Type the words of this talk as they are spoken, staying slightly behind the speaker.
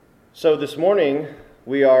So this morning,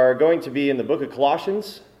 we are going to be in the book of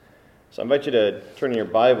Colossians. So I invite you to turn in your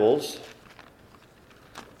Bibles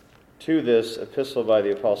to this epistle by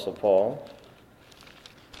the Apostle Paul.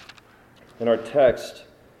 And our text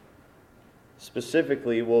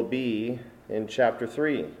specifically will be in chapter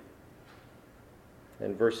 3,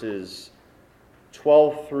 in verses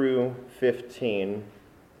 12 through 15.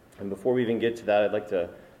 And before we even get to that, I'd like to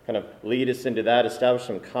kind of lead us into that, establish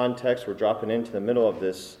some context. We're dropping into the middle of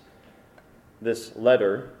this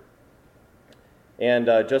letter. And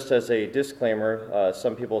just as a disclaimer,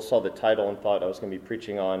 some people saw the title and thought I was going to be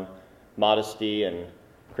preaching on modesty and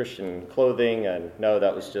Christian clothing, and no,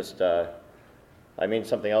 that was just, I mean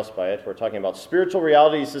something else by it. We're talking about spiritual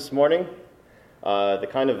realities this morning, the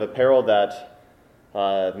kind of apparel that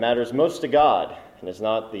matters most to God, and it's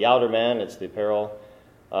not the outer man, it's the apparel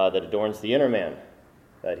that adorns the inner man,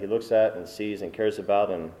 that he looks at and sees and cares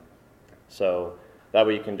about. And so that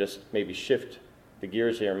way you can just maybe shift the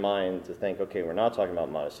gears of your mind to think, okay, we're not talking about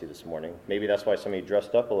modesty this morning. Maybe that's why some of you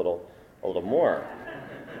dressed up a little more,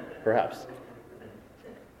 perhaps.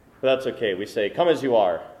 But that's okay. We say, come as you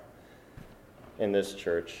are in this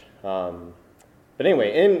church. But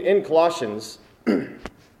anyway, in Colossians,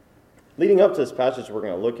 leading up to this passage we're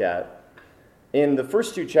going to look at, in the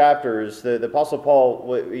first two chapters, the Apostle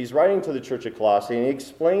Paul, he's writing to the church of Colossae, and he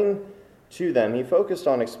explained to them, he focused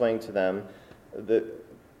on explaining to them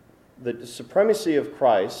the supremacy of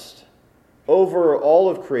Christ over all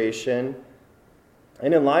of creation,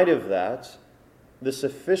 and in light of that, the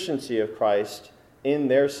sufficiency of Christ in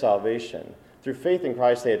their salvation. Through faith in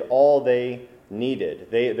Christ, they had all they needed.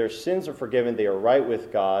 Their sins are forgiven, they are right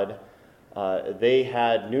with God, they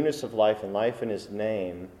had newness of life and life in His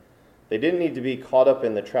name. They didn't need to be caught up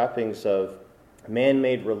in the trappings of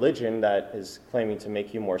man-made religion that is claiming to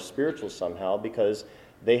make you more spiritual somehow, because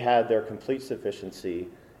they had their complete sufficiency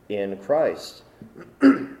in Christ.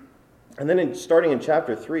 And then starting in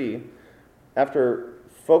chapter 3, after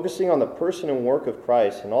focusing on the person and work of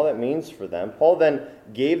Christ and all that means for them, Paul then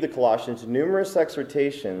gave the Colossians numerous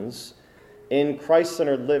exhortations in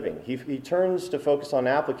Christ-centered living. He turns to focus on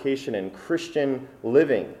application in Christian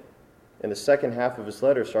living in the second half of his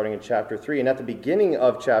letter, starting in chapter 3. And at the beginning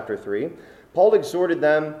of chapter 3, Paul exhorted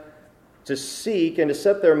them to seek and to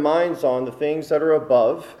set their minds on the things that are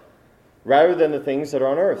above, rather than the things that are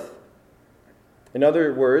on earth. In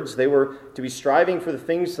other words, they were to be striving for the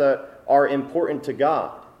things that are important to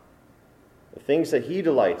God, the things that He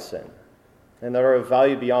delights in, and that are of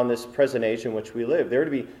value beyond this present age in which we live. They were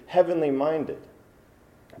to be heavenly minded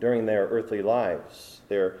during their earthly lives,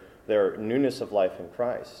 their newness of life in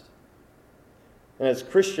Christ. And as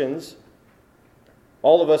Christians,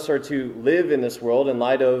 all of us are to live in this world in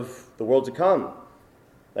light of the world to come.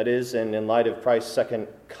 That is, in light of Christ's second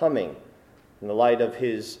coming, in the light of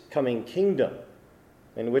His coming kingdom,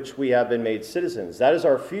 in which we have been made citizens. That is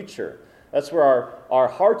our future. That's where our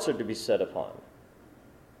hearts are to be set upon.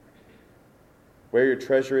 Where your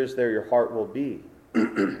treasure is, there your heart will be.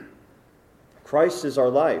 Christ is our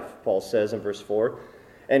life, Paul says in verse 4,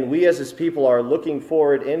 and we as His people are looking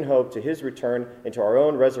forward in hope to His return into our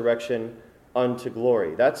own resurrection unto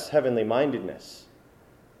glory. That's heavenly mindedness.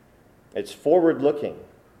 It's forward-looking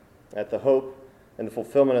at the hope and the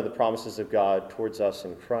fulfillment of the promises of God towards us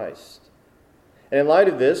in Christ. And in light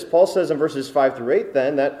of this, Paul says in verses 5 through 8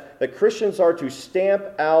 then that Christians are to stamp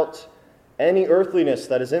out any earthliness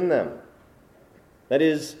that is in them. That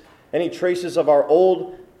is, any traces of our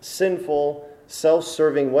old, sinful,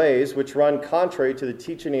 self-serving ways which run contrary to the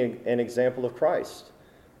teaching and example of Christ,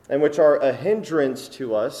 and which are a hindrance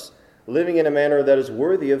to us living in a manner that is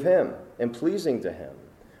worthy of Him and pleasing to Him.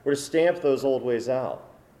 We're to stamp those old ways out,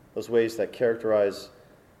 those ways that characterize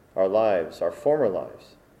our lives, our former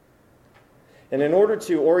lives. And in order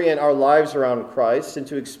to orient our lives around Christ and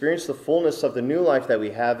to experience the fullness of the new life that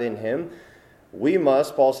we have in Him, we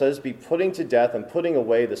must, Paul says, be putting to death and putting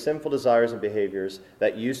away the sinful desires and behaviors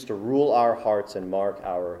that used to rule our hearts and mark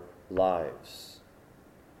our lives.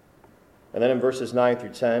 And then in verses 9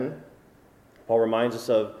 through 10, Paul reminds us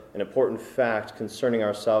of an important fact concerning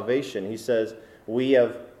our salvation. He says, we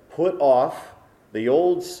have put off the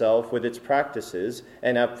old self with its practices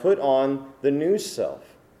and have put on the new self,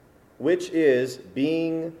 which is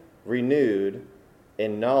being renewed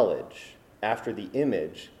in knowledge after the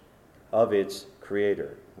image of its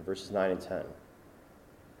Creator. In verses 9 and 10.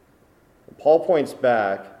 And Paul points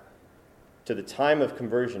back to the time of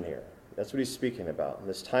conversion here. That's what he's speaking about.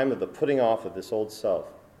 This time of the putting off of this old self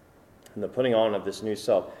and the putting on of this new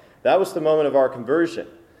self. That was the moment of our conversion.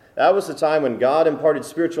 That was the time when God imparted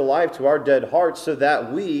spiritual life to our dead hearts so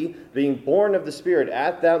that we, being born of the Spirit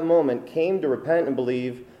at that moment, came to repent and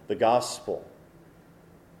believe the gospel.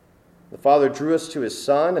 The Father drew us to his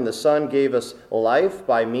Son, and the Son gave us life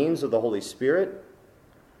by means of the Holy Spirit,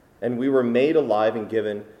 and we were made alive and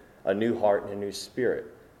given a new heart and a new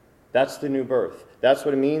spirit. That's the new birth. That's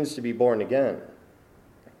what it means to be born again.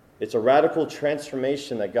 It's a radical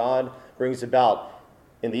transformation that God brings about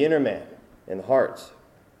in the inner man, in the heart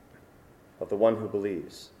of the one who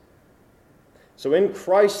believes. So in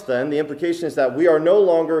Christ, then, the implication is that we are no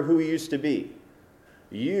longer who we used to be.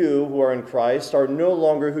 You who are in Christ are no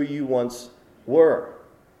longer who you once were.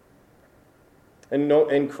 And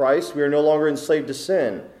in Christ, we are no longer enslaved to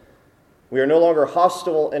sin. We are no longer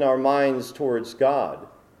hostile in our minds towards God.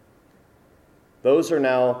 Those are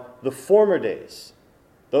now the former days.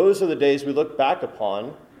 Those are the days we look back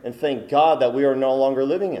upon and thank God that we are no longer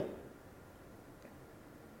living in.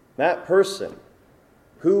 That person,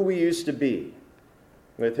 who we used to be,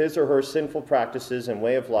 with his or her sinful practices and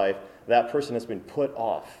way of life, that person has been put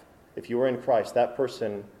off. If you are in Christ, that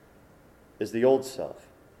person is the old self.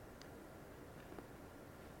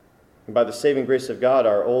 And by the saving grace of God,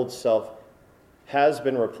 our old self has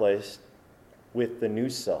been replaced with the new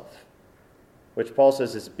self, which Paul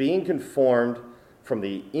says is being conformed from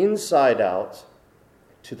the inside out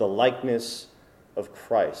to the likeness of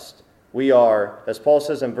Christ. We are, as Paul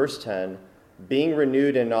says in verse 10, being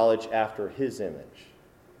renewed in knowledge after his image.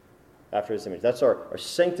 After his image. That's our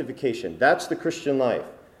sanctification. That's the Christian life.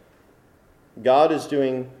 God is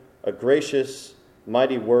doing a gracious,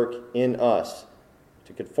 mighty work in us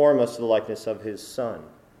to conform us to the likeness of his Son.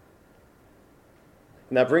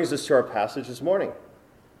 And that brings us to our passage this morning.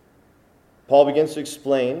 Paul begins to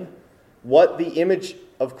explain what the image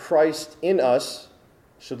of Christ in us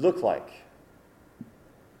should look like.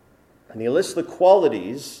 And he lists the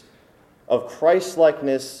qualities of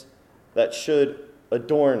Christ-likeness that should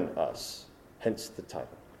adorn us, hence the title.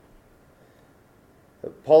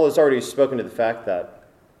 Paul has already spoken to the fact that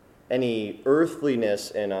any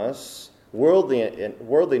earthliness in us,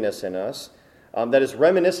 worldliness in us, that is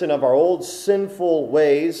reminiscent of our old sinful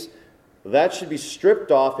ways, that should be stripped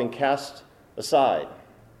off and cast aside.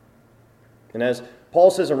 And as Paul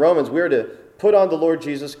says in Romans, we are to put on the Lord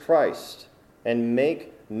Jesus Christ and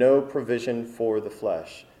make no provision for the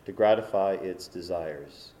flesh to gratify its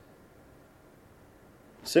desires.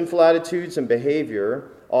 Sinful attitudes and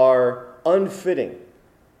behavior are unfitting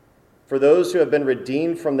for those who have been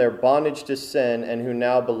redeemed from their bondage to sin and who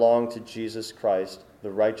now belong to Jesus Christ,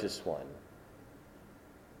 the righteous one.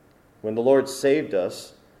 When the Lord saved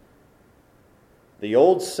us, the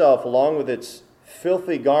old self, along with its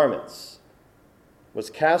filthy garments,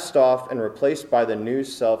 was cast off and replaced by the new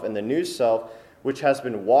self, and the new self, which has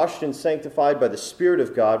been washed and sanctified by the Spirit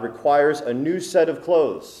of God, requires a new set of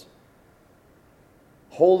clothes,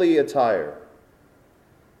 holy attire.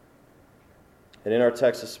 And in our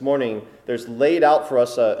text this morning, there's laid out for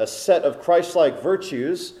us a set of Christ-like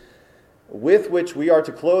virtues with which we are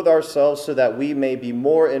to clothe ourselves so that we may be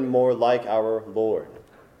more and more like our Lord.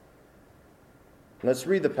 Let's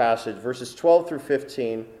read the passage, verses 12 through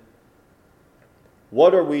 15.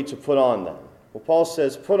 What are we to put on then? Well, Paul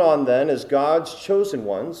says, put on then as God's chosen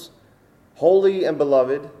ones, holy and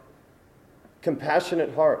beloved,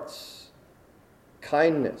 compassionate hearts,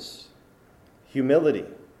 kindness, humility,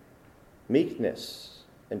 meekness,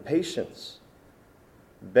 and patience,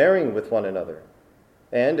 bearing with one another,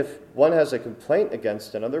 and if one has a complaint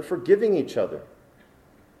against another, forgiving each other.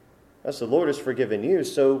 As the Lord has forgiven you,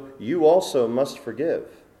 so you also must forgive.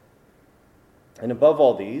 And above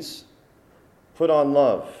all these, put on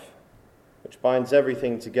love, which binds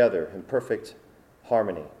everything together in perfect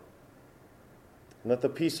harmony. And let the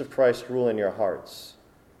peace of Christ rule in your hearts,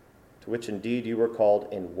 to which indeed you were called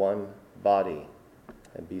in one body,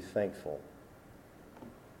 and be thankful.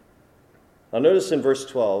 Now notice in verse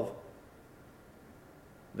 12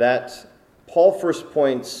 that Paul first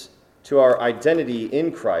points to our identity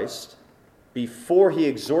in Christ before he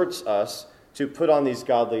exhorts us to put on these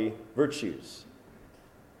godly virtues.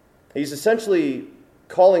 He's essentially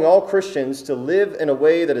calling all Christians to live in a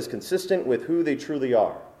way that is consistent with who they truly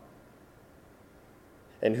are.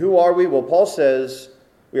 And who are we? Well, Paul says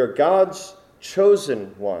we are God's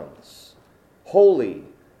chosen ones, holy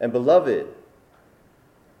and beloved.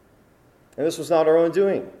 And this was not our own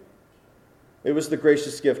doing. It was the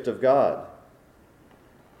gracious gift of God.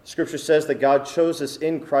 Scripture says that God chose us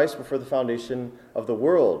in Christ before the foundation of the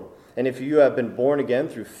world. And if you have been born again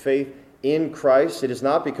through faith in Christ, it is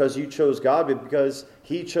not because you chose God, but because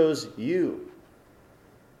he chose you.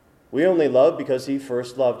 We only love because he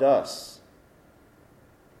first loved us.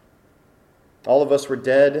 All of us were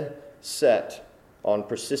dead set on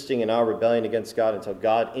persisting in our rebellion against God until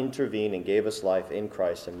God intervened and gave us life in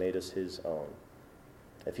Christ and made us his own.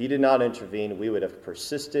 If he did not intervene, we would have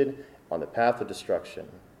persisted on the path of destruction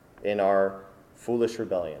in our foolish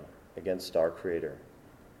rebellion against our Creator.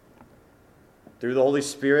 Through the Holy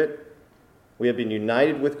Spirit, we have been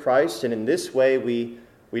united with Christ, and in this way we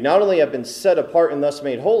not only have been set apart and thus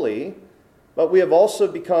made holy, but we have also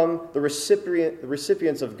become the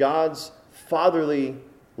recipients of God's fatherly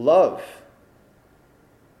love.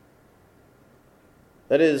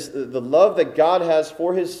 That is, the love that God has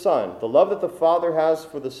for his Son, the love that the Father has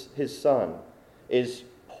for his Son, is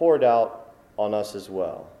poured out on us as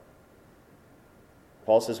well.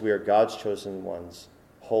 Paul says we are God's chosen ones,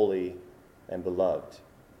 holy and beloved.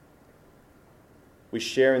 We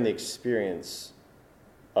share in the experience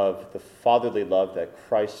of the fatherly love that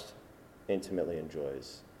Christ intimately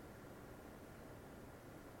enjoys.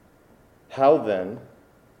 How then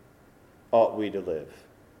ought we to live?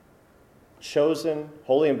 Chosen,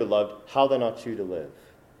 holy, and beloved, how then ought you to live?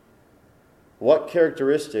 What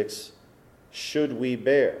characteristics should we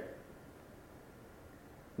bear?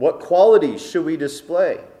 What qualities should we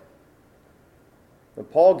display? And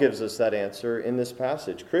Paul gives us that answer in this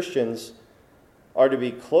passage. Christians are to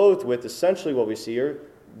be clothed with essentially what we see here,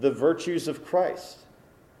 the virtues of Christ.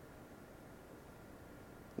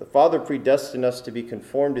 The Father predestined us to be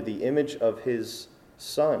conformed to the image of his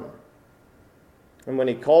Son. And when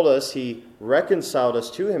he called us, he reconciled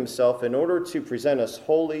us to himself in order to present us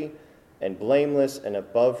holy and blameless and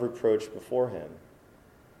above reproach before him.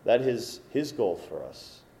 That is his goal for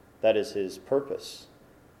us. That is his purpose.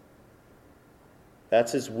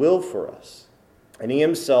 That's his will for us. And he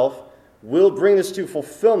himself will bring this to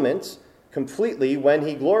fulfillment completely when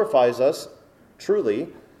he glorifies us truly.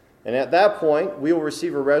 And at that point, we will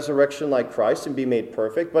receive a resurrection like Christ and be made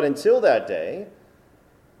perfect. But until that day,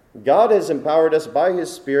 God has empowered us by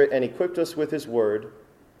his Spirit and equipped us with his word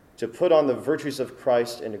to put on the virtues of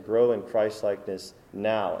Christ and to grow in Christ-likeness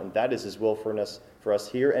now. And that is his will for us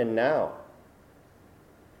here and now.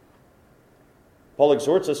 Paul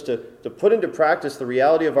exhorts us to put into practice the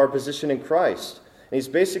reality of our position in Christ. And he's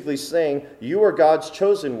basically saying, you are God's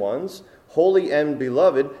chosen ones, holy and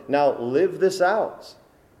beloved. Now live this out.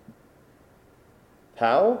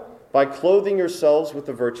 How? By clothing yourselves with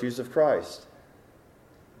the virtues of Christ.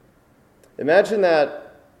 Imagine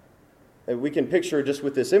that, we can picture just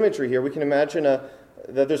with this imagery here, we can imagine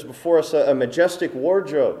that there's before us a majestic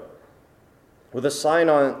wardrobe with a sign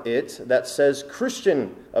on it that says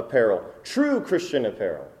Christian apparel, true Christian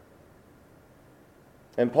apparel.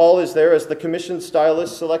 And Paul is there as the commissioned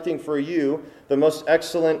stylist selecting for you the most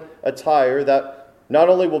excellent attire that not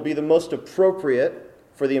only will be the most appropriate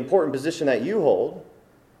for the important position that you hold,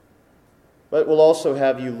 but will also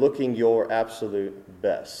have you looking your absolute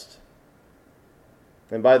best.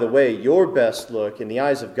 And by the way, your best look in the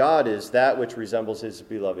eyes of God is that which resembles his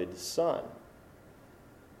beloved Son.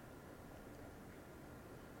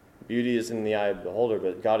 Beauty is in the eye of the beholder,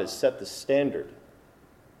 but God has set the standard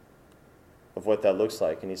of what that looks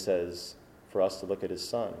like. And he says for us to look at his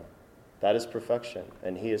Son. That is perfection.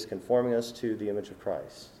 And he is conforming us to the image of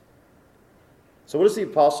Christ. So what does the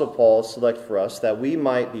Apostle Paul select for us that we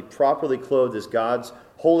might be properly clothed as God's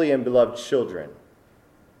holy and beloved children?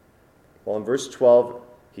 Well, in verse 12,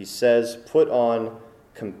 he says, put on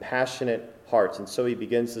compassionate hearts. And so he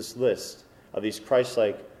begins this list of these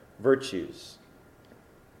Christ-like virtues.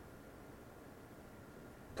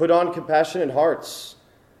 Put on compassionate hearts.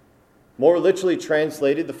 More literally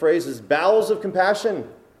translated, the phrase is bowels of compassion.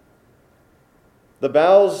 The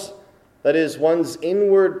bowels, that is, one's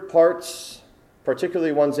inward parts,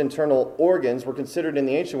 particularly one's internal organs, were considered in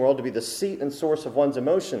the ancient world to be the seat and source of one's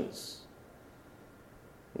emotions.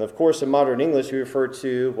 And of course, in modern English, we refer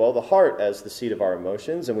to, the heart as the seat of our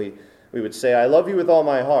emotions. And we would say, I love you with all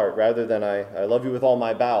my heart, rather than I love you with all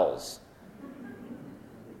my bowels.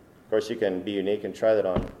 Of course, you can be unique and try that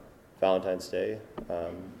on Valentine's Day.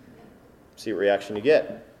 See what reaction you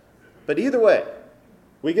get. But either way,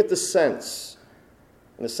 we get the sense.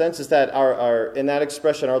 And the sense is that our in that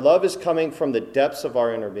expression, our love is coming from the depths of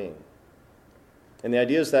our inner being. And the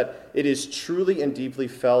idea is that it is truly and deeply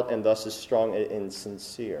felt and thus is strong and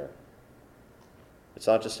sincere. It's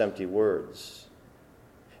not just empty words.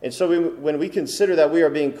 And so when we consider that we are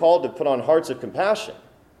being called to put on hearts of compassion,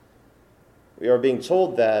 we are being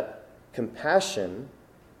told that compassion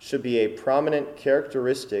should be a prominent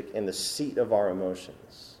characteristic in the seat of our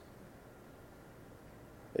emotions.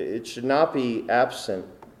 It should not be absent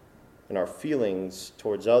in our feelings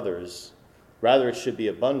towards others. Rather, it should be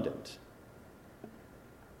abundant.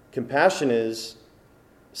 Compassion is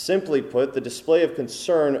Simply put, the display of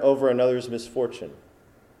concern over another's misfortune.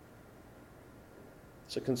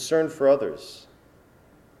 It's a concern for others.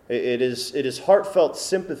 It is heartfelt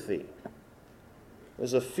sympathy.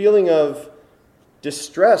 There's a feeling of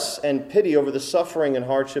distress and pity over the suffering and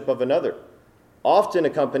hardship of another, often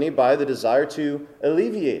accompanied by the desire to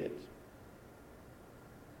alleviate it.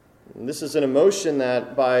 And this is an emotion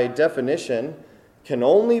that, by definition, can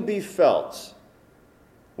only be felt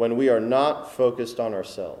when we are not focused on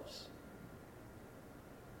ourselves,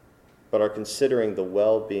 but are considering the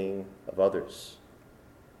well-being of others.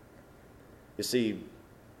 You see,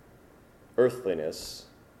 earthliness,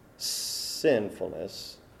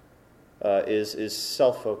 sinfulness, is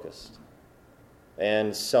self-focused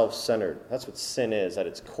and self-centered. That's what sin is at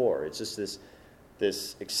its core. It's just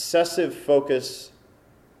this excessive focus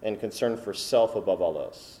and concern for self above all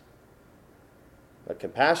else. But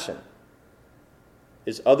compassion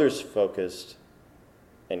is others-focused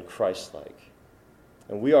and Christ-like.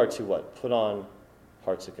 And we are to what? Put on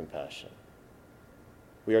hearts of compassion.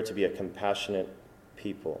 We are to be a compassionate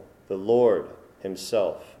people. The Lord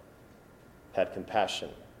himself had compassion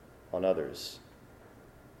on others.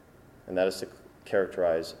 And that is to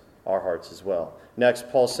characterize our hearts as well. Next,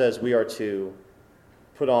 Paul says we are to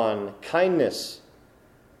put on kindness.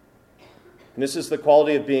 And this is the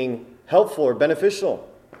quality of being helpful or beneficial.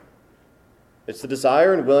 It's the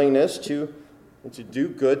desire and willingness to do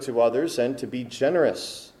good to others and to be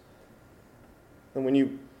generous. And when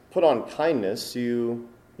you put on kindness, you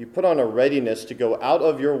put on a readiness to go out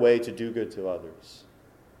of your way to do good to others,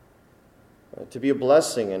 to be a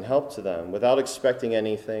blessing and help to them without expecting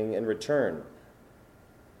anything in return.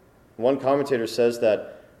 One commentator says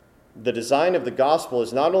that the design of the gospel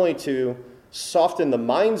is not only to soften the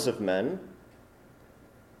minds of men,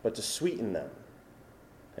 but to sweeten them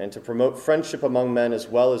and to promote friendship among men as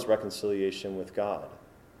well as reconciliation with God.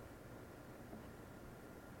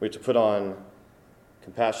 We have to put on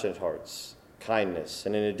compassionate hearts, kindness.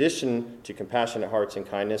 And in addition to compassionate hearts and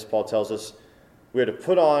kindness, Paul tells us we are to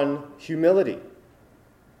put on humility.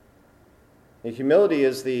 And humility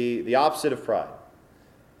is the opposite of pride.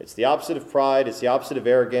 It's the opposite of pride. It's the opposite of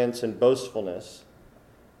arrogance and boastfulness.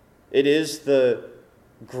 It is the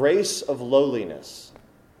grace of lowliness.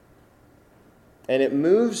 And it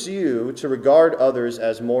moves you to regard others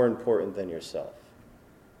as more important than yourself.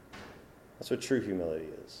 That's what true humility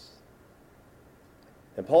is.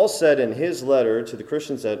 And Paul said in his letter to the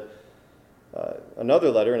Christians at another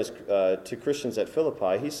letter to Christians at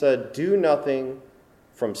Philippi, he said, "Do nothing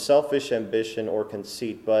from selfish ambition or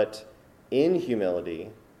conceit, but in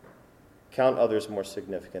humility count others more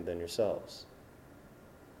significant than yourselves.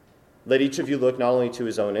 Let each of you look not only to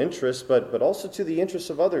his own interests, but also to the interests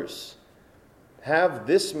of others. Have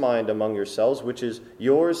this mind among yourselves, which is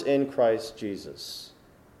yours in Christ Jesus."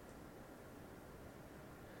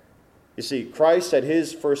 You see, Christ at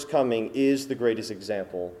his first coming is the greatest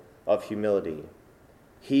example of humility.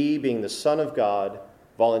 He, being the Son of God,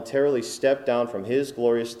 voluntarily stepped down from his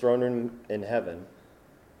glorious throne in heaven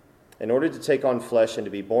in order to take on flesh and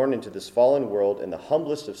to be born into this fallen world in the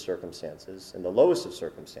humblest of circumstances, in the lowest of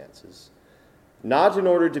circumstances, not in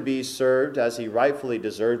order to be served as he rightfully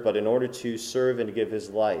deserved, but in order to serve and to give his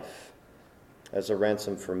life as a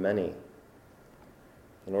ransom for many,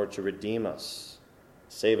 in order to redeem us,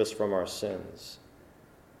 save us from our sins.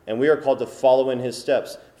 And we are called to follow in his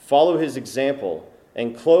steps, follow his example,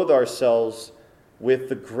 and clothe ourselves with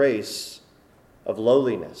the grace of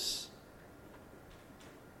lowliness.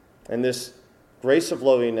 And this grace of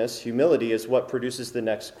lowliness, humility, is what produces the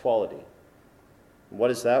next quality.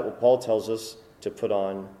 What is that? Well, Paul tells us to put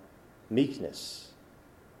on meekness.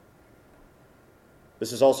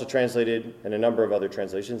 This is also translated in a number of other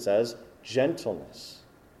translations as gentleness.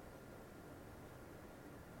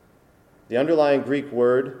 The underlying Greek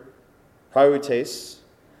word, priorites,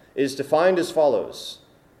 is defined as follows: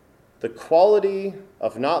 the quality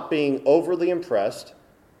of not being overly impressed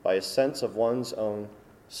by a sense of one's own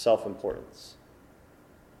self-importance.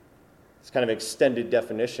 It's kind of an extended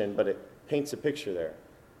definition, but it paints a picture there.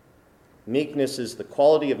 Meekness is the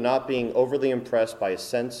quality of not being overly impressed by a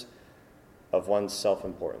sense of one's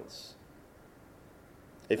self-importance.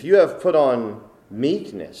 If you have put on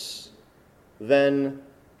meekness, then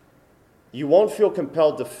you won't feel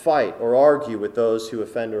compelled to fight or argue with those who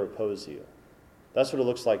offend or oppose you. That's what it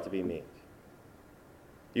looks like to be meek.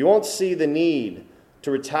 You won't see the need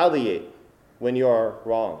to retaliate when you are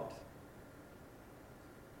wronged.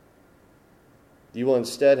 You will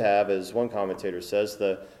instead have, as one commentator says,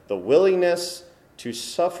 the willingness to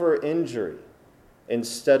suffer injury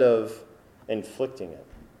instead of inflicting it,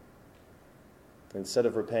 instead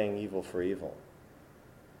of repaying evil for evil.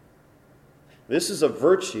 This is a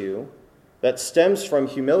virtue that stems from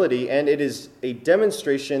humility, and it is a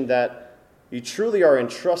demonstration that you truly are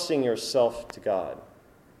entrusting yourself to God.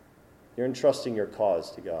 You're entrusting your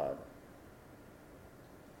cause to God.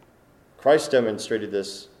 Christ demonstrated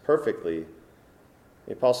this perfectly.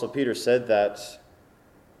 The Apostle Peter said that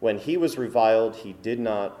when he was reviled, he did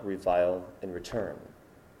not revile in return.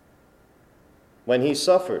 When he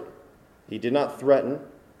suffered, he did not threaten,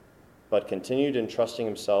 but continued entrusting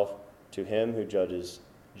himself to him who judges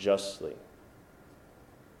justly.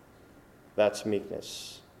 That's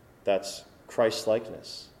meekness. That's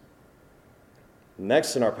Christ-likeness.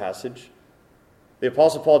 Next in our passage, the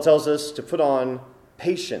Apostle Paul tells us to put on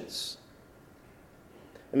patience.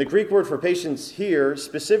 And the Greek word for patience here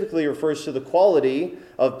specifically refers to the quality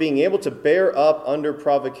of being able to bear up under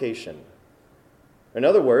provocation. In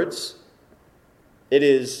other words, it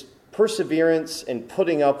is perseverance in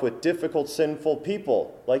putting up with difficult, sinful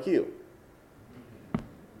people like you.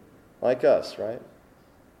 Like us, right?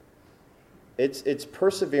 It's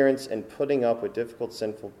perseverance in putting up with difficult,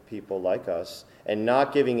 sinful people like us and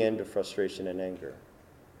not giving in to frustration and anger.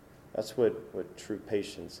 That's what true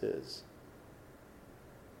patience is.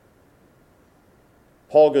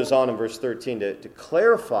 Paul goes on in verse 13 to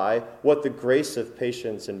clarify what the grace of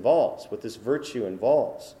patience involves, what this virtue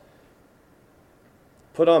involves.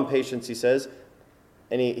 Put on patience, he says,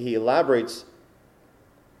 and he elaborates,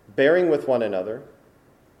 bearing with one another,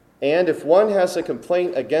 and if one has a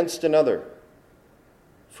complaint against another,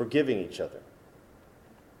 forgiving each other.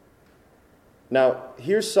 Now,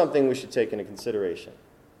 here's something we should take into consideration.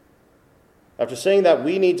 After saying that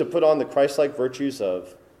we need to put on the Christ-like virtues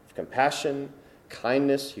of compassion,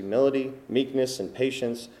 kindness, humility, meekness, and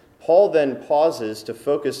patience, Paul then pauses to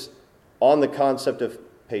focus on the concept of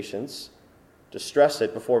patience, to stress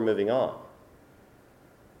it before moving on.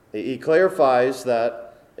 He clarifies that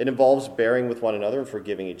it involves bearing with one another and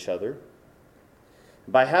forgiving each other.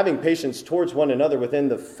 By having patience towards one another within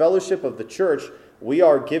the fellowship of the church, we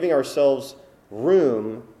are giving ourselves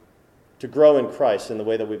room to grow in Christ in the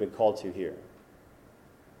way that we've been called to here.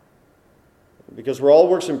 Because we're all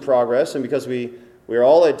works in progress, and because we are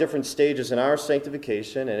all at different stages in our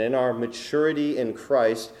sanctification and in our maturity in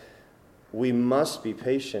Christ, we must be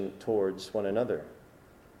patient towards one another.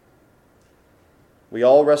 We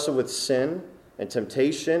all wrestle with sin and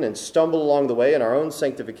temptation and stumble along the way in our own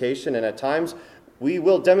sanctification, and at times we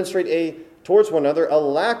will demonstrate towards one another a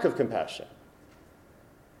lack of compassion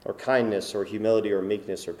or kindness or humility or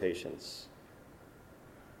meekness or patience.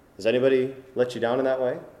 Does anybody let you down in that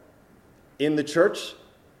way? In the church?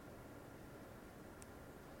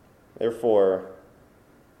 Therefore,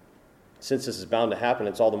 since this is bound to happen,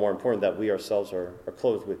 it's all the more important that we ourselves are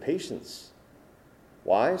clothed with patience.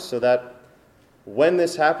 Why? So that when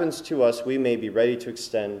this happens to us, we may be ready to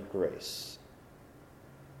extend grace.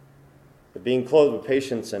 But being clothed with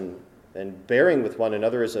patience and bearing with one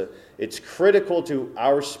another it's critical to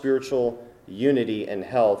our spiritual unity and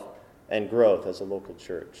health and growth as a local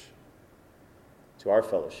church, to our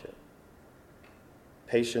fellowship.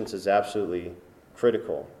 Patience is absolutely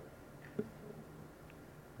critical.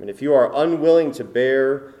 And if you are unwilling to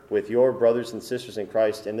bear with your brothers and sisters in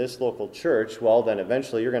Christ in this local church, well, then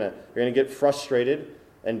eventually you're going to get frustrated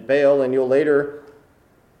and bail, and you'll later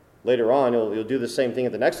on you'll do the same thing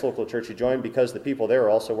at the next local church you join, because the people there are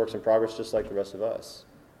also works in progress just like the rest of us.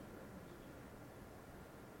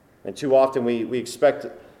 And too often we expect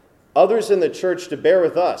others in the church to bear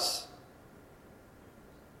with us,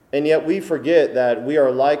 and yet we forget that we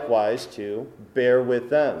are likewise to bear with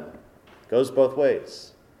them. It goes both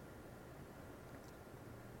ways.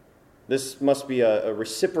 This must be a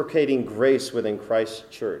reciprocating grace within Christ's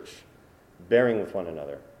church, bearing with one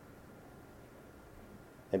another.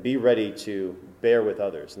 And be ready to bear with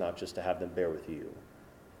others, not just to have them bear with you.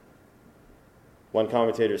 One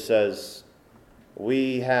commentator says,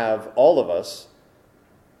 we have, all of us,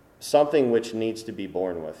 something which needs to be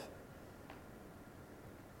borne with,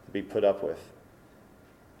 to be put up with.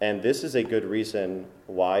 And this is a good reason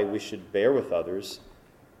why we should bear with others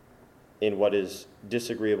in what is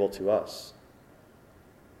disagreeable to us.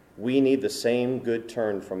 We need the same good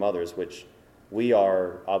turn from others, which we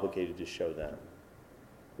are obligated to show them.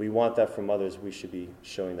 We want that from others. We should be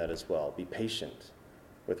showing that as well. Be patient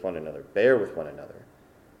with one another. Bear with one another.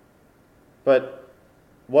 But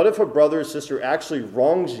what if a brother or sister actually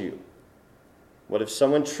wrongs you? What if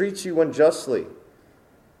someone treats you unjustly?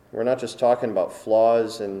 We're not just talking about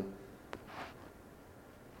flaws in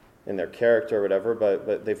their character or whatever,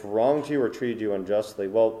 but they've wronged you or treated you unjustly.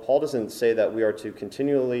 Well, Paul doesn't say that we are to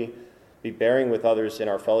continually be bearing with others in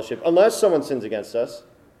our fellowship unless someone sins against us.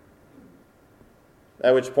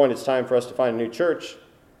 at which point it's time for us to find a new church.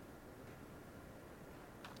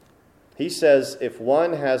 He says, if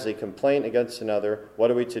one has a complaint against another,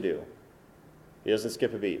 what are we to do? He doesn't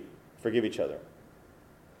skip a beat. Forgive each other.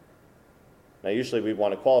 Now, usually we'd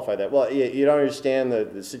want to qualify that. Well, you don't understand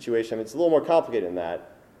the situation. I mean, it's a little more complicated than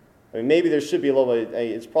that. I mean, maybe there should be a little bit,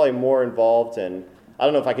 it's probably more involved, and I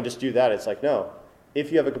don't know if I can just do that. It's like, no.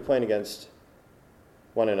 If you have a complaint against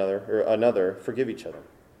one another, or another, forgive each other.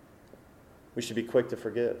 We should be quick to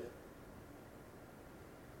forgive.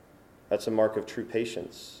 That's a mark of true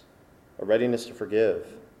patience, a readiness to forgive,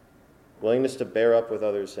 willingness to bear up with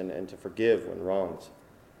others and to forgive when wronged.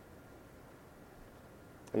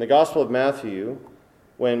 In the Gospel of Matthew,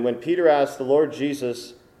 when Peter asked the Lord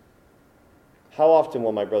Jesus, how often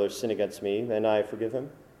will my brother sin against me and I forgive him?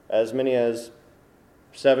 As many as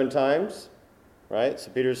 7 times, right?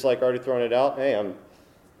 So Peter's like already throwing it out. Hey,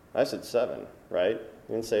 I said 7, right?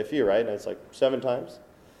 You didn't say a few, right? And it's like 7 times.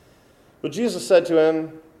 But Jesus said to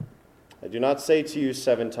him, I do not say to you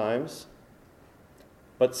 7 times,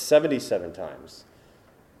 but 77 times.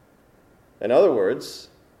 In other words,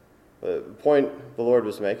 the point the Lord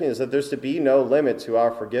was making is that there's to be no limit to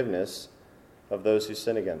our forgiveness of those who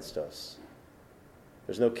sin against us.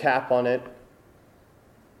 There's no cap on it.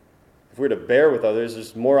 If we're to bear with others,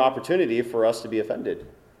 there's more opportunity for us to be offended,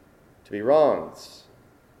 to be wronged.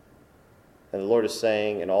 And the Lord is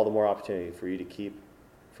saying, and all the more opportunity for you to keep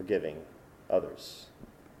forgiving others.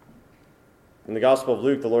 In the Gospel of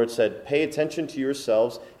Luke, the Lord said, pay attention to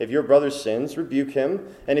yourselves. If your brother sins, rebuke him,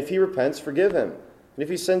 and if he repents, forgive him. And if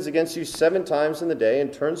he sins against you 7 times in the day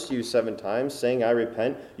and turns to you 7 times, saying, I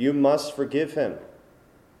repent, you must forgive him.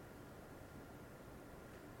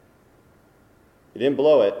 You didn't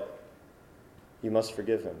blow it. You must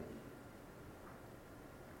forgive him.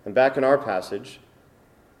 And back in our passage,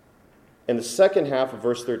 in the second half of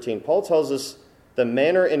verse 13, Paul tells us the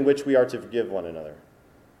manner in which we are to forgive one another.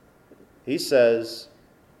 He says,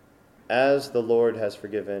 as the Lord has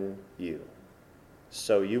forgiven you,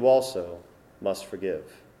 so you also must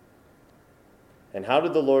forgive. And how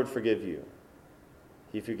did the Lord forgive you?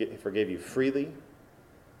 He forgave you freely,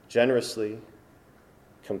 generously,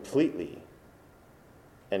 completely,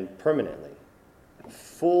 and permanently.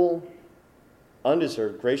 Full,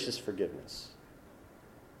 undeserved, gracious forgiveness.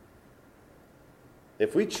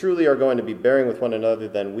 If we truly are going to be bearing with one another,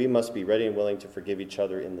 then we must be ready and willing to forgive each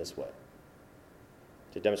other in this way.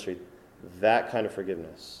 To demonstrate that kind of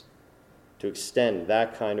forgiveness. To extend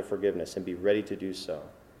that kind of forgiveness and be ready to do so.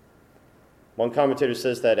 One commentator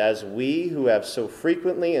says that as we who have so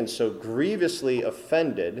frequently and so grievously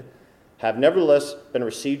offended have nevertheless been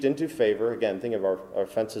received into favor, again, think of our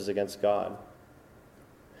offenses against God,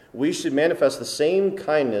 we should manifest the same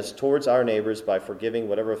kindness towards our neighbors by forgiving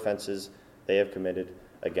whatever offenses they have committed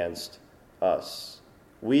against us.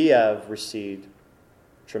 We have received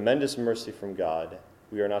tremendous mercy from God.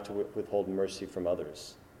 We are not to withhold mercy from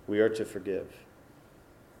others. We are to forgive.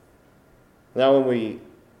 Now, when we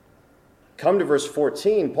come to verse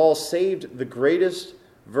 14, Paul saved the greatest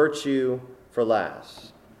virtue for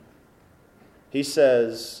last. He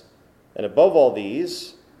says, and above all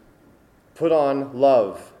these, put on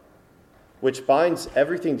love, which binds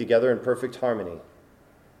everything together in perfect harmony.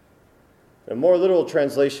 A more literal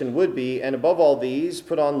translation would be, and above all these,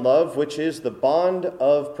 put on love, which is the bond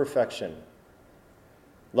of perfection.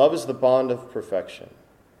 Love is the bond of perfection.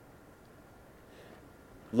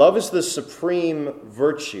 Love is the supreme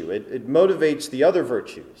virtue. It motivates the other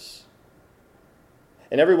virtues.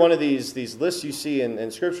 And every one of these lists you see in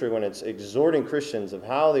Scripture, when it's exhorting Christians of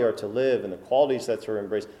how they are to live and the qualities that are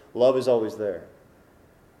embraced, love is always there.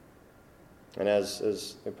 And as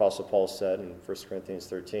the Apostle Paul said in 1 Corinthians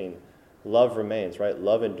 13, love remains, right?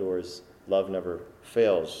 Love endures. Love never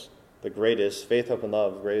fails. The greatest, faith, hope, and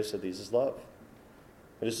love, the greatest of these is love.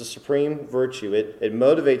 It is the supreme virtue. It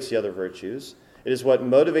motivates the other virtues. It is what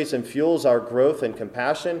motivates and fuels our growth in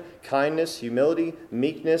compassion, kindness, humility,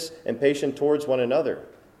 meekness, and patience towards one another.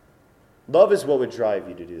 Love is what would drive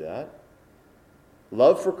you to do that.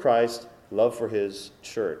 Love for Christ, love for his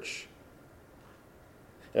church.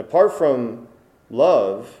 And apart from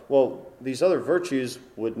love, well, these other virtues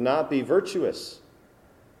would not be virtuous.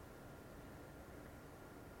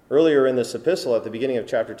 Earlier in this epistle, at the beginning of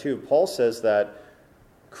chapter 2, Paul says that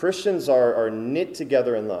Christians are knit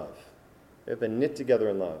together in love. They have been knit together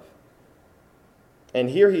in love. And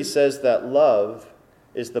here he says that love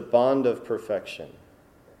is the bond of perfection.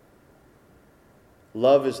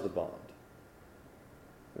 Love is the bond.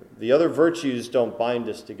 The other virtues don't bind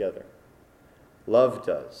us together. Love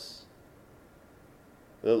does.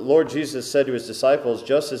 The Lord Jesus said to his disciples,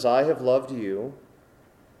 just as I have loved you,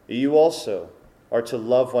 you also are to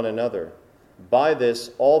love one another. By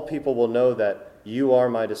this, all people will know that you are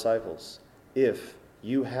my disciples, if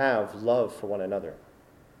you have love for one another.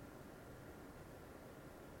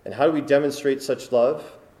 And how do we demonstrate such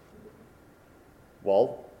love?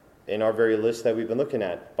 Well, in our very list that we've been looking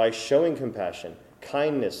at, by showing compassion,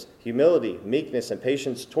 kindness, humility, meekness, and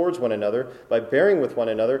patience towards one another, by bearing with one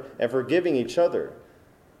another and forgiving each other.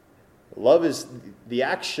 Love is the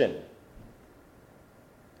action.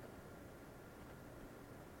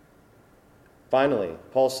 Finally,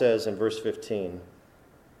 Paul says in verse 15,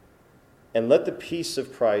 "And let the peace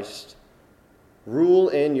of Christ rule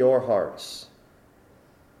in your hearts,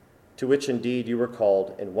 to which indeed you were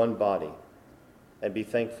called in one body, and be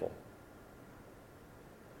thankful."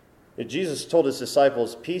 Jesus told his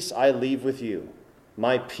disciples, "Peace I leave with you,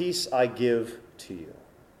 my peace I give to you."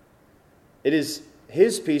 It is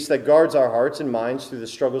his peace that guards our hearts and minds through the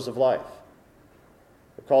struggles of life.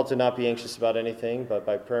 We're called to not be anxious about anything, but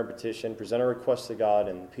by prayer and petition, present our requests to God,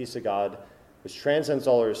 and the peace of God, which transcends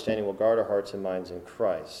all understanding, will guard our hearts and minds in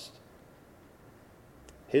Christ.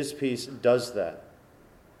 His peace does that.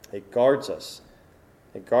 It guards us.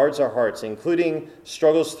 It guards our hearts, including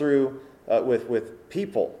struggles through with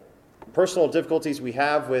people, personal difficulties we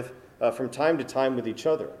have with from time to time with each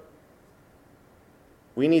other.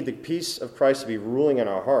 We need the peace of Christ to be ruling in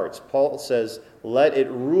our hearts. Paul says, "Let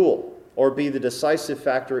it rule," or be the decisive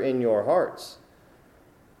factor in your hearts.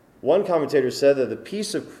 One commentator said that the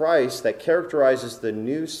peace of Christ that characterizes the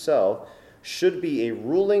new self should be a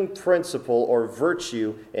ruling principle or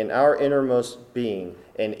virtue in our innermost being,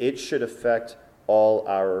 and it should affect all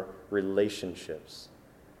our relationships.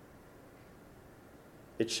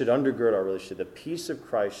 It should undergird our relationship. The peace of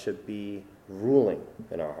Christ should be ruling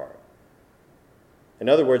in our heart. In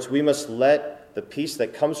other words, we must let the peace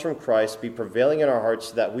that comes from Christ be prevailing in our hearts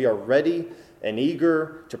so that we are ready and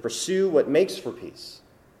eager to pursue what makes for peace.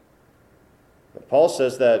 And Paul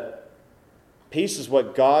says that peace is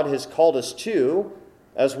what God has called us to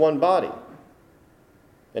as one body.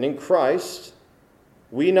 And in Christ,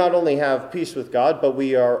 we not only have peace with God, but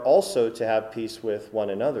we are also to have peace with one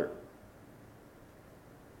another.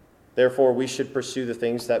 Therefore, we should pursue the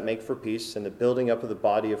things that make for peace and the building up of the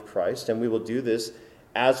body of Christ, and we will do this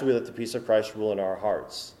as we let the peace of Christ rule in our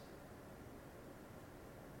hearts.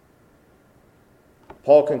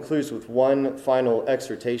 Paul concludes with one final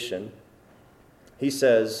exhortation. He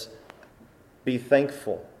says, "Be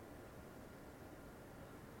thankful."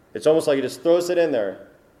 It's almost like he just throws it in there,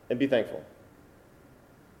 and be thankful.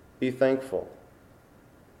 Be thankful.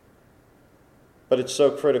 But it's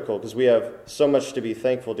so critical because we have so much to be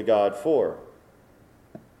thankful to God for.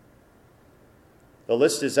 The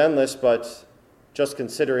list is endless, but just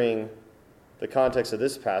considering the context of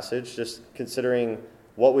this passage, just considering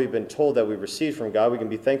what we've been told that we received from God, we can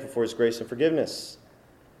be thankful for his grace and forgiveness,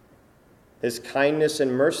 his kindness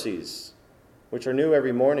and mercies, which are new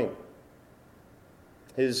every morning,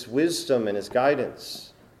 his wisdom and his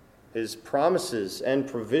guidance, his promises and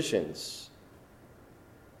provisions,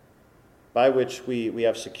 by which we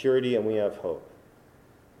have security and we have hope.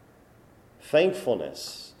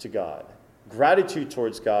 Thankfulness to God, gratitude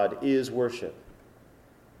towards God is worship.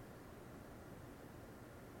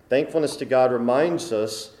 Thankfulness to God reminds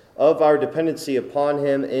us of our dependency upon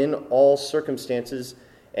him in all circumstances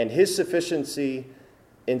and his sufficiency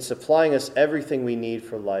in supplying us everything we need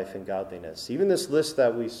for life and godliness. Even this list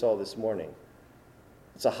that we saw this morning,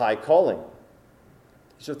 it's a high calling.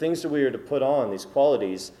 These are things that we are to put on, these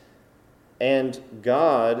qualities. And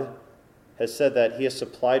God has said that he has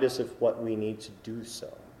supplied us with what we need to do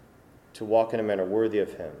so, to walk in a manner worthy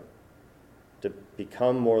of him, to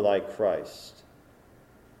become more like Christ.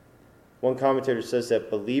 One commentator says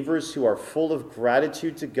that believers who are full of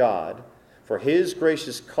gratitude to God for his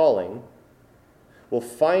gracious calling will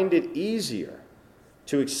find it easier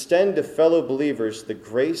to extend to fellow believers the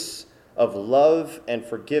grace of love and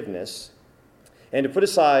forgiveness, and to put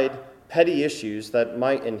aside petty issues that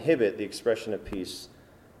might inhibit the expression of peace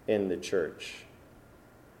in the church.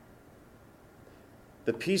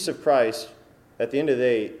 The peace of Christ, at the end of the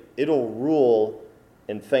day, it'll rule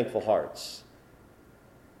in thankful hearts.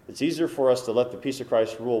 It's easier for us to let the peace of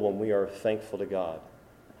Christ rule when we are thankful to God.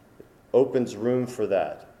 It opens room for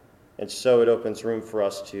that. And so it opens room for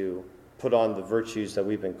us to put on the virtues that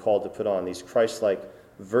we've been called to put on, these Christ-like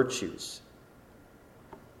virtues.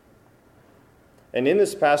 And in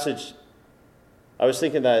this passage, I was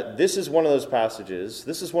thinking that this is one of those passages,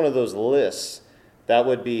 this is one of those lists that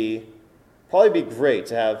would probably be great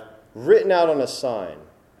to have written out on a sign,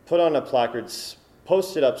 put on a placard,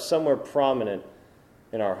 posted up somewhere prominent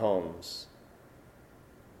in our homes.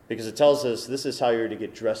 Because it tells us this is how you're to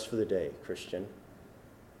get dressed for the day, Christian.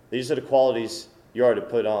 These are the qualities you are to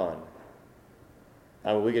put on.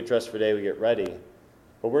 And when we get dressed for the day, we get ready.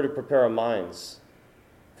 But we're to prepare our minds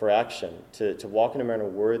for action, to walk in a manner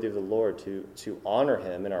worthy of the Lord, to honor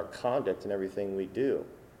him in our conduct and everything we do,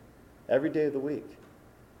 every day of the week.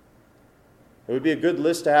 It would be a good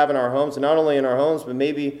list to have in our homes, and not only in our homes, but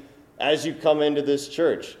maybe as you come into this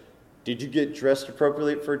church. Did you get dressed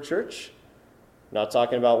appropriately for church? Not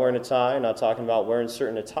talking about wearing a tie, not talking about wearing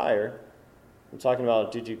certain attire. I'm talking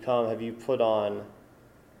about, did you come, have you put on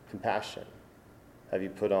compassion? Have you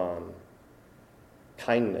put on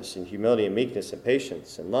kindness and humility and meekness and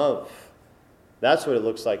patience and love? That's what it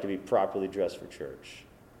looks like to be properly dressed for church.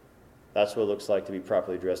 That's what it looks like to be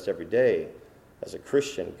properly dressed every day as a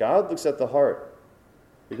Christian. God looks at the heart.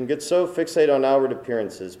 We can get so fixated on outward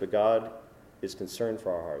appearances, but God is concerned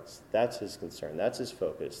for our hearts. That's his concern. That's his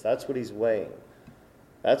focus. That's what he's weighing.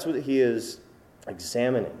 That's what he is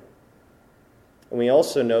examining. And we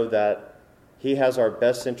also know that he has our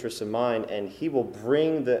best interests in mind, and he will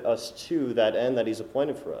bring us to that end that he's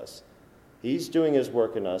appointed for us. He's doing his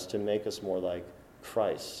work in us to make us more like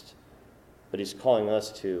Christ. But he's calling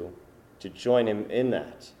us to join him in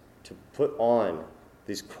that, to put on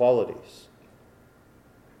these qualities.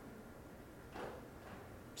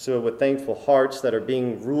 So with thankful hearts that are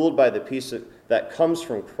being ruled by the peace that comes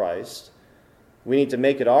from Christ, we need to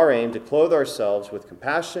make it our aim to clothe ourselves with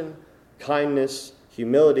compassion, kindness,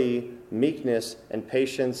 humility, meekness, and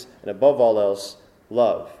patience, and above all else,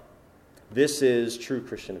 love. This is true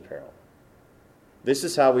Christian apparel. This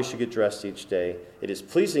is how we should get dressed each day. It is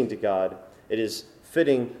pleasing to God. It is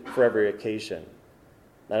fitting for every occasion.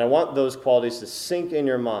 And I want those qualities to sink in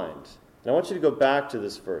your mind. And I want you to go back to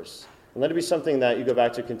this verse. And let it be something that you go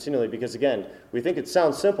back to continually, because again, we think it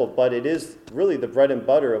sounds simple, but it is really the bread and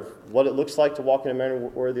butter of what it looks like to walk in a manner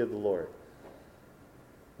worthy of the Lord.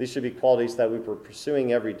 These should be qualities that we were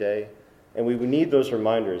pursuing every day, and we need those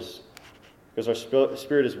reminders, because our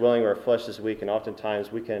spirit is willing, our flesh is weak, and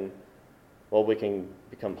oftentimes we can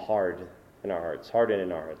become hard in our hearts, hardened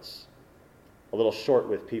in our hearts, a little short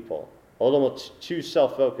with people, a little too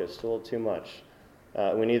self-focused, a little too much.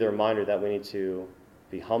 We need a reminder that we need to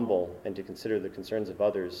be humble and to consider the concerns of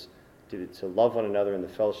others, to love one another in the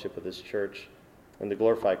fellowship of this church, and to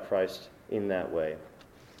glorify Christ in that way.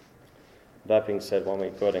 That being said, why don't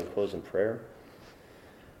we go ahead and close in prayer?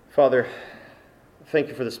 Father, thank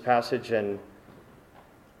you for this passage and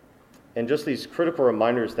just these critical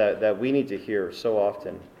reminders that we need to hear so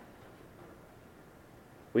often.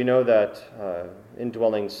 We know that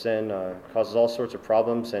indwelling sin causes all sorts of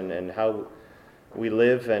problems and how we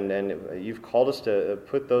live, and you've called us to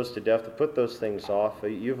put those to death, to put those things off.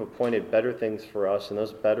 You've appointed better things for us, and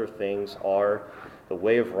those better things are the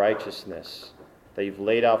way of righteousness that you've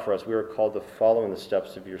laid out for us. We are called to follow in the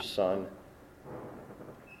steps of your Son.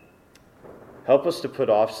 Help us to put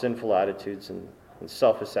off sinful attitudes and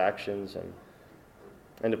selfish actions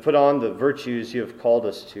and to put on the virtues you have called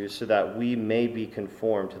us to, so that we may be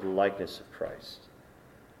conformed to the likeness of Christ.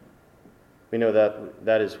 We know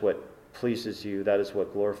that is what pleases you, that is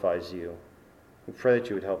what glorifies you. We pray that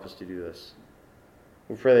you would help us to do this.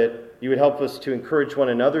 We pray that you would help us to encourage one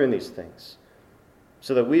another in these things,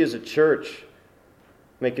 so that we as a church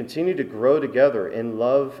may continue to grow together in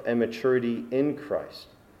love and maturity in Christ,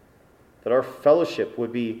 that our fellowship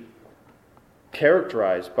would be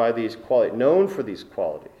characterized by these qualities, known for these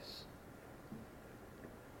qualities.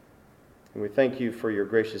 And we thank you for your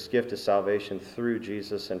gracious gift of salvation through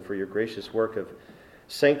Jesus, and for your gracious work of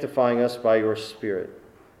sanctifying us by your Spirit.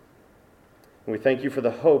 And we thank you for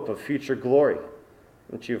the hope of future glory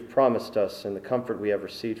that you have promised us, and the comfort we have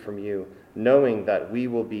received from you, knowing that we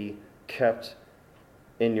will be kept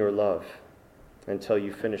in your love until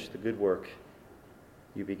you finish the good work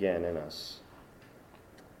you began in us.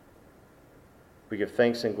 We give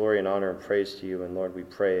thanks and glory and honor and praise to you, and Lord, we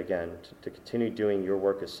pray again to continue doing your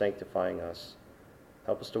work of sanctifying us.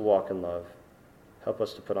 Help us to walk in love. Help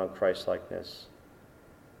us to put on Christ-likeness.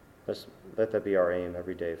 Let that be our aim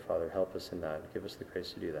every day, Father. Help us in that. Give us the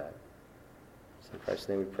grace to do that. In Christ's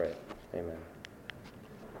name we pray. Amen.